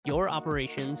Your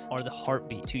operations are the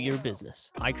heartbeat to your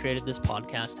business. I created this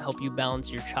podcast to help you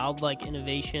balance your childlike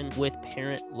innovation with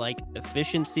parent-like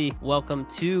efficiency. Welcome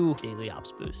to Daily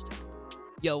Ops Boost.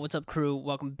 Yo, what's up, crew?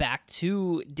 Welcome back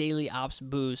to Daily Ops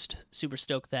Boost. Super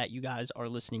stoked that you guys are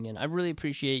listening in. I really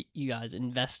appreciate you guys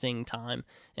investing time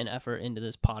and effort into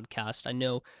this podcast. I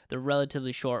know they're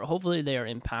relatively short. Hopefully they are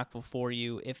impactful for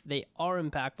you. If they are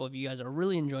impactful, if you guys are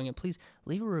really enjoying it, please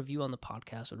leave a review on the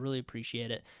podcast. Would really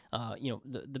appreciate it.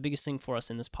 The biggest thing for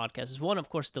us in this podcast is, one, of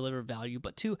course, deliver value,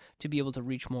 but two, to be able to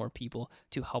reach more people,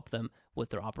 to help them with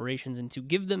their operations, and to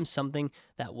give them something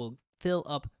that will fill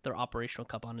up their operational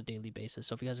cup on a daily basis.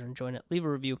 So if you guys are enjoying it, leave a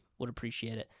review. Would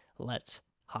appreciate it. Let's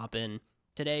hop in.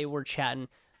 Today we're chatting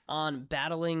on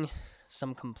battling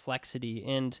some complexity.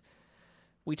 And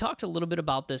we talked a little bit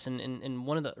about this in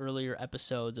one of the earlier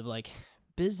episodes of like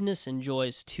business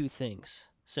enjoys two things,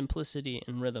 simplicity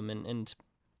and rhythm. And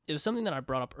it was something that I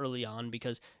brought up early on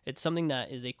because it's something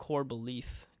that is a core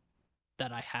belief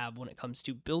that I have when it comes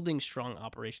to building strong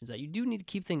operations, that you do need to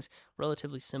keep things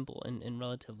relatively simple and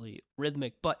relatively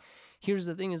rhythmic. But here's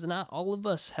the thing, is not all of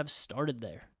us have started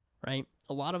there, right?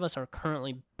 A lot of us are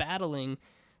currently battling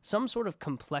some sort of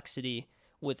complexity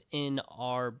within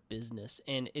our business.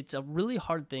 And it's a really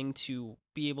hard thing to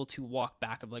be able to walk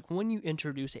back of, like, when you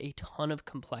introduce a ton of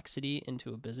complexity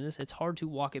into a business, it's hard to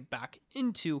walk it back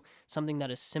into something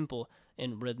that is simple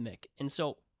and rhythmic. And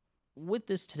so with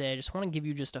this today, I just want to give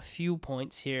you just a few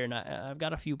points here, and I've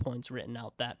got a few points written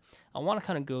out that I want to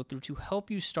kind of go through to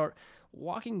help you start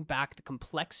walking back the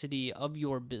complexity of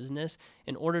your business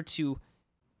in order to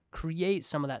create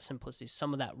some of that simplicity,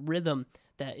 some of that rhythm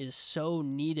that is so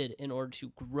needed in order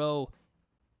to grow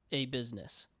a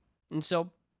business. And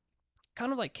so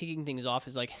kind of like kicking things off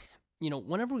is like,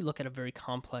 whenever we look at a very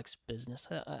complex business,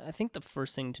 I think the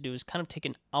first thing to do is kind of take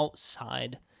an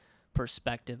outside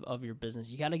perspective of your business.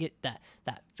 You got to get that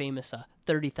famous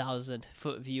 30,000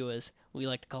 foot view, as we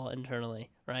like to call it internally,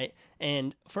 right?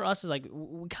 And for us, is like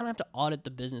we kind of have to audit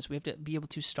the business. We have to be able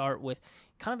to start with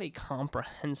kind of a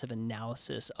comprehensive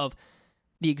analysis of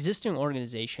the existing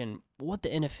organization, what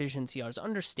the inefficiency are,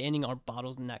 understanding our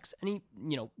bottlenecks, any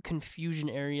confusion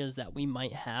areas that we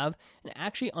might have, and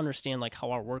actually understand like how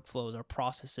our workflows, our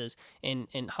processes, and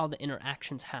how the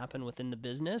interactions happen within the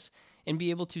business, and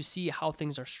be able to see how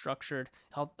things are structured,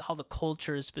 how the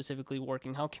culture is specifically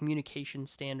working, how communication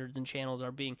standards and channels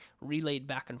are being relayed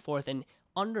back and forth, and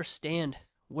understand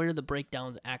where the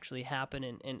breakdowns actually happen,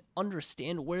 and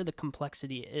understand where the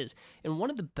complexity is. And one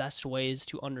of the best ways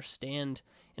to understand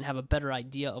and have a better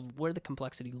idea of where the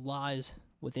complexity lies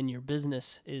within your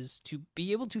business is to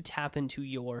be able to tap into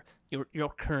your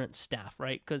current staff,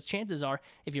 right? Because chances are,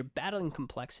 if you're battling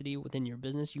complexity within your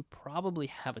business, you probably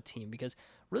have a team, because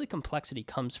really complexity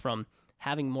comes from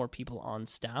having more people on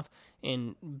staff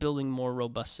and building more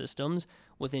robust systems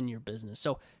within your business.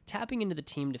 So tapping into the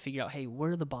team to figure out, hey,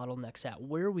 where are the bottlenecks at?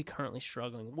 Where are we currently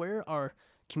struggling? Where are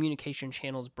communication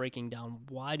channels breaking down?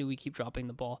 Why do we keep dropping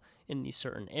the ball in these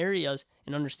certain areas?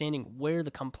 And understanding where the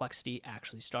complexity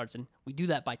actually starts. And we do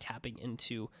that by tapping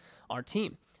into our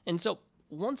team. And so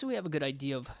once we have a good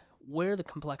idea of where the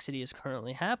complexity is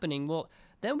currently happening, well,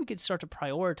 then we could start to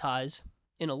prioritize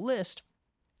in a list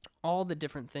all the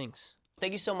different things.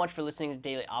 Thank you so much for listening to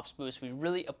Daily Ops Boost. We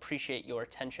really appreciate your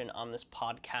attention on this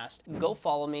podcast. Go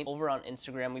follow me over on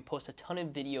Instagram. We post a ton of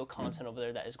video content over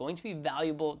there that is going to be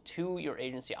valuable to your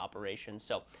agency operations.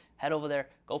 So head over there,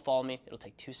 go follow me. It'll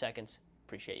take 2 seconds.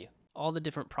 Appreciate you. All the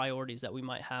different priorities that we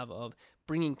might have of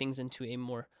bringing things into a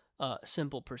more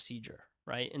simple procedure,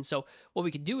 right? And so what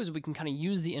we could do is we can kind of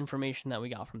use the information that we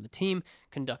got from the team,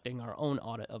 conducting our own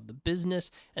audit of the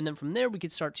business, and then from there we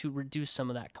could start to reduce some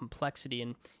of that complexity.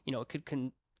 And it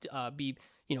could be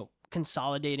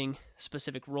consolidating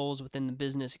specific roles within the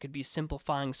business. It could be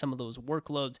simplifying some of those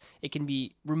workloads. It can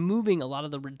be removing a lot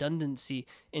of the redundancy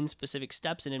in specific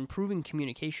steps and improving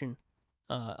communication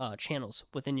channels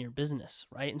within your business,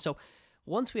 right? And so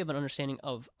once we have an understanding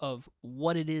of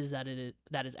what it is that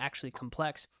is actually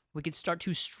complex, we could start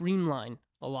to streamline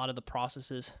a lot of the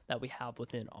processes that we have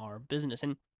within our business.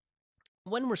 And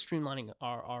when we're streamlining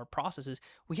our processes,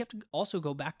 we have to also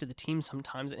go back to the team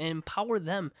sometimes and empower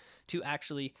them to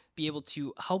actually be able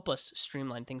to help us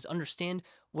streamline things, understand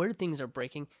where things are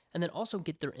breaking, and then also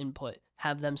get their input,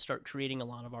 have them start creating a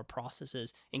lot of our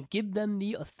processes, and give them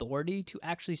the authority to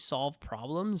actually solve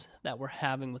problems that we're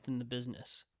having within the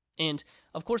business. And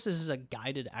of course, this is a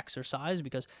guided exercise,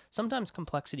 because sometimes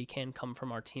complexity can come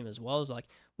from our team as well. As like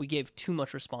we gave too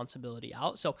much responsibility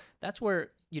out. So that's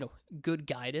where, good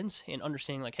guidance and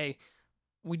understanding like, hey,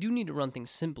 we do need to run things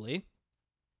simply,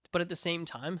 but at the same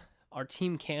time, our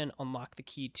team can unlock the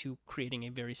key to creating a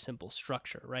very simple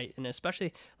structure, right? And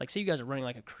especially, like, say you guys are running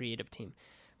like a creative team.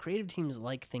 Creative teams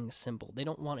like things simple. They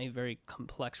don't want a very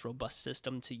complex, robust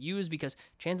system to use because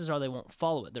chances are they won't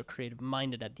follow it. They're creative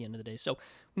minded at the end of the day. So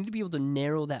we need to be able to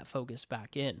narrow that focus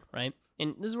back in, right?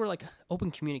 And this is where like open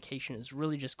communication is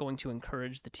really just going to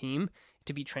encourage the team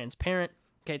to be transparent.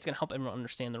 Okay, it's going to help everyone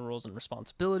understand their roles and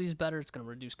responsibilities better. It's going to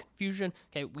reduce confusion.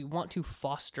 Okay, we want to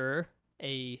foster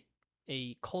a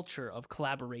culture of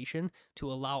collaboration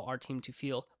to allow our team to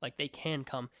feel like they can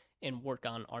come and work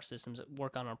on our systems,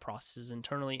 work on our processes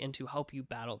internally, and to help you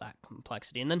battle that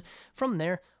complexity. And then from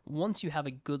there, once you have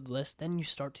a good list, then you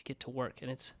start to get to work. And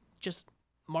it's just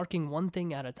marking one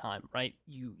thing at a time, right?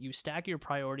 You stack your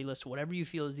priority list, whatever you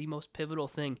feel is the most pivotal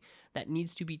thing that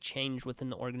needs to be changed within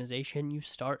the organization, you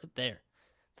start there.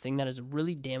 The thing that is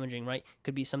really damaging, right?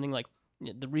 Could be something like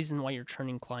the reason why you're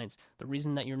churning clients, the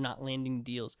reason that you're not landing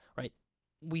deals, right?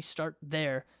 We start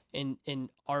there in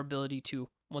our ability to,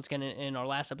 once again, in our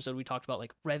last episode, we talked about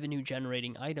like revenue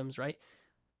generating items, right?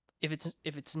 If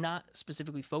it's not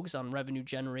specifically focused on revenue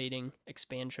generating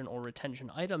expansion or retention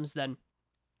items, then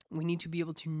we need to be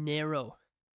able to narrow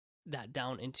that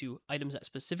down into items that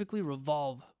specifically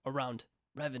revolve around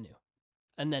revenue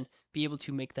and then be able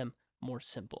to make them more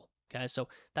simple. Okay, so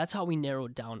that's how we narrow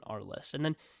down our list. And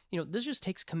then, this just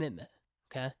takes commitment.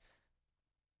 Okay,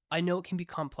 I know it can be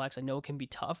complex, I know it can be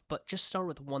tough, but just start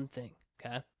with one thing.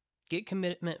 Okay, get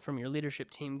commitment from your leadership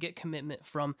team, get commitment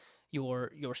from your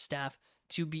staff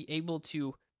to be able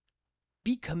to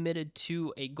be committed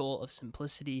to a goal of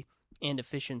simplicity and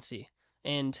efficiency.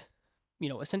 And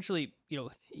essentially,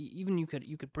 even you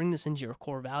could bring this into your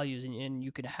core values, and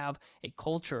you could have a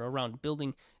culture around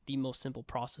building the most simple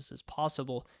processes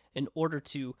possible in order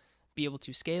to be able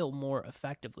to scale more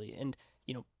effectively, and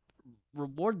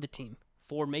reward the team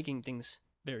for making things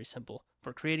very simple,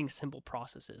 for creating simple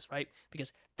processes, right?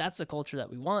 Because that's the culture that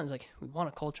we want. Is like, we want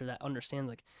a culture that understands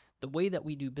like the way that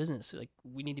we do business. Like,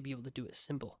 we need to be able to do it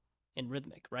simple and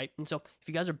rhythmic, right? And so if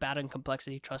you guys are bad in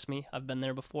complexity, trust me, I've been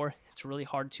there before. It's really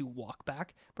hard to walk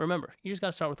back. But remember, you just got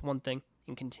to start with one thing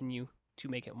and continue to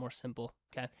make it more simple,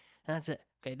 okay? And that's it,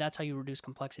 okay? That's how you reduce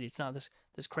complexity. It's not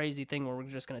this crazy thing where we're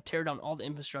just going to tear down all the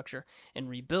infrastructure and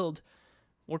rebuild.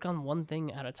 Work on one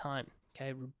thing at a time,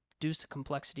 okay? Reduce the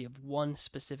complexity of one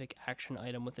specific action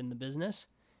item within the business.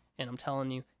 And I'm telling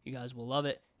you, you guys will love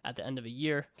it. At the end of a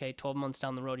year, okay, 12 months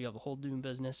down the road, you have a whole new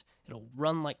business. It'll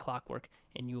run like clockwork,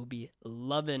 and you will be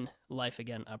loving life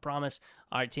again, I promise.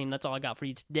 All right, team, that's all I got for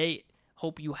you today.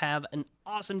 Hope you have an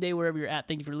awesome day wherever you're at.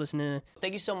 Thank you for listening.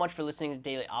 Thank you so much for listening to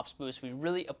Daily Ops Boost. We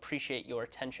really appreciate your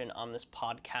attention on this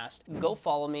podcast. Go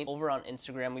follow me over on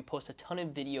Instagram. We post a ton of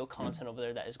video content over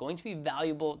there that is going to be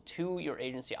valuable to your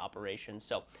agency operations.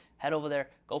 So head over there,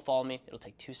 go follow me. It'll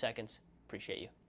take 2 seconds. Appreciate you.